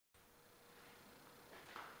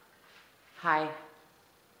Hi,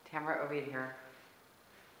 Tamra Oviatt here.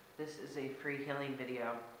 This is a free healing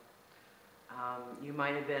video. You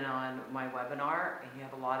might have been on my webinar and you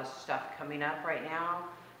have a lot of stuff coming up right now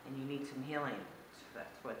and you need some healing. So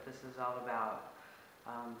that's what this is all about.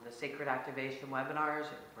 The Sacred Activation webinars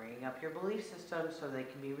are bringing up your belief system so they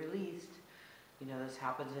can be released. You know, this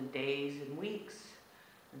happens in days and weeks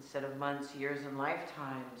instead of months, years, and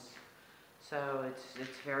lifetimes. So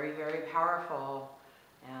it's very, very powerful.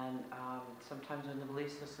 And sometimes when the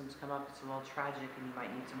belief systems come up, it's a little tragic and you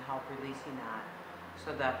might need some help releasing that.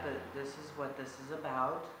 So that this is what this is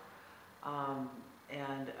about.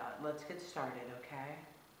 Let's get started, okay?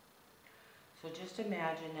 So just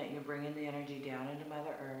imagine that you're bringing the energy down into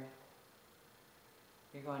Mother Earth.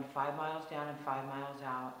 You're going 5 miles down and 5 miles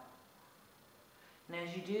out. And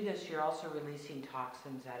as you do this, you're also releasing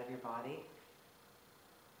toxins out of your body.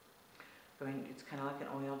 It's kind of like an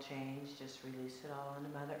oil change, just release it all into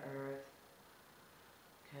Mother Earth.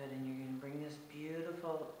 Good, and you're going to bring this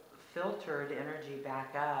beautiful filtered energy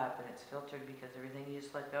back up, and it's filtered because everything you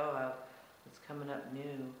just let go of, it's coming up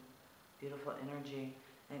new, beautiful energy,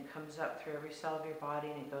 and it comes up through every cell of your body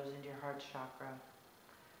and it goes into your heart chakra.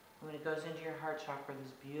 And when it goes into your heart chakra,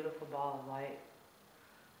 this beautiful ball of light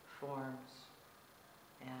forms.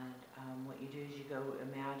 And what you do is you go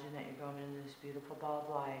imagine that you're going into this beautiful ball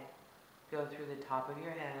of light. Go through the top of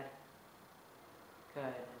your head.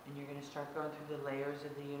 Good. And you're going to start going through the layers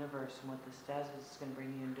of the universe. And what this does is it's going to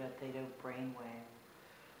bring you into a theta brainwave.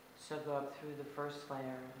 So go up through the first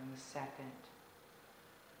layer, and the second,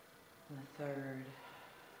 and the third.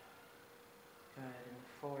 Good. And the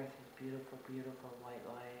fourth is beautiful, beautiful white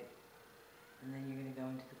light. And then you're going to go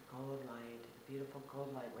into the gold light, the beautiful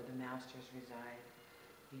gold light where the masters reside.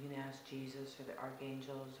 You can ask Jesus or the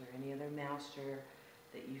archangels or any other master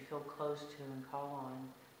that you feel close to and call on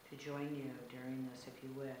to join you during this if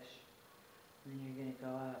you wish. And then you're going to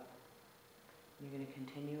go up. You're going to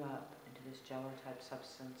continue up into this jello-type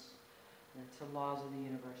substance. And it's the laws of the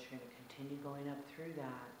universe. You're going to continue going up through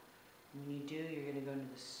that. And when you do, you're going to go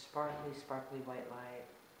into the sparkly, sparkly white light.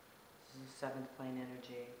 This is the 7th plane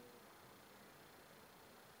energy.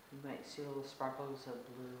 You might see little sparkles of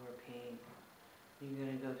blue or pink. You're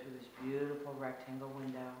going to go through this beautiful rectangle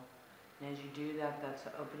window. And as you do that, that's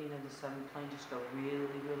the opening of the 7th plane. Just go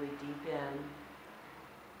really, really deep in.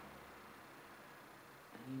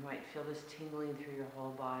 And you might feel this tingling through your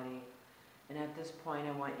whole body. And at this point,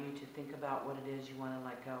 I want you to think about what it is you want to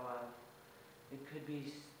let go of. It could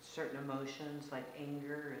be certain emotions like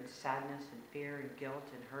anger and sadness and fear and guilt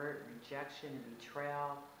and hurt and rejection and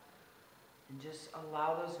betrayal. And just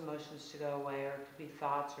allow those emotions to go away. Or it could be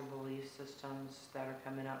thoughts or belief systems that are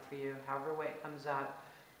coming up for you. However way it comes up,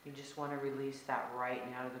 you just want to release that right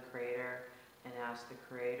now to the Creator and ask the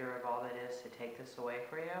Creator of all that is to take this away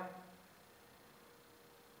for you.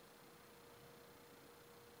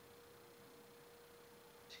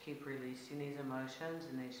 Just keep releasing these emotions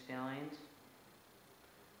and these feelings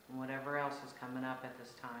and whatever else is coming up at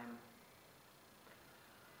this time.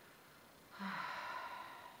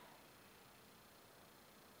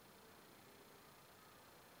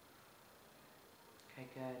 Okay,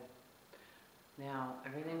 good. Now,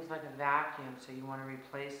 everything's like a vacuum, so you want to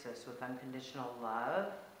replace this with unconditional love,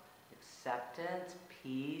 acceptance,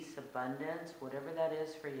 peace, abundance, whatever that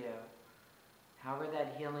is for you. However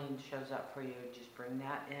that healing shows up for you, just bring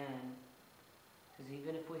that in. Because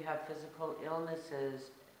even if we have physical illnesses,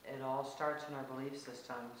 it all starts in our belief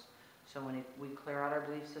systems. So when we clear out our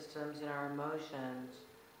belief systems and our emotions,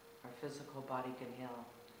 our physical body can heal.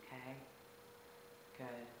 Okay?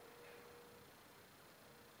 Good.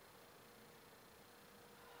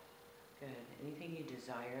 Good. Anything you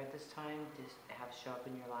desire at this time to have show up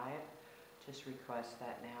in your life, just request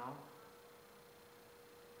that now.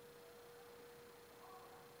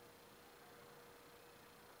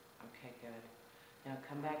 Okay, good. Now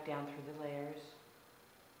come back down through the layers.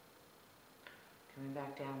 Coming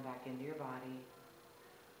back down, back into your body.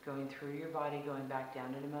 Going through your body, going back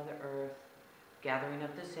down into Mother Earth. Gathering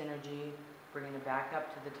up this energy, bringing it back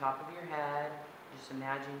up to the top of your head. Just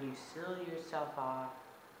imagine you seal yourself off.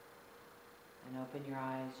 And open your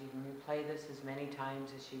eyes. You can replay this as many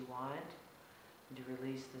times as you want and to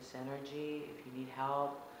release this energy. If you need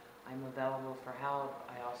help, I'm available for help.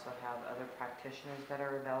 I also have other practitioners that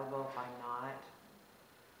are available if I'm not.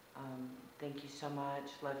 Thank you so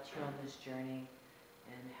much. Loved you on this journey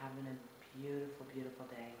and having a beautiful, beautiful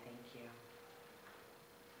day. Thank you.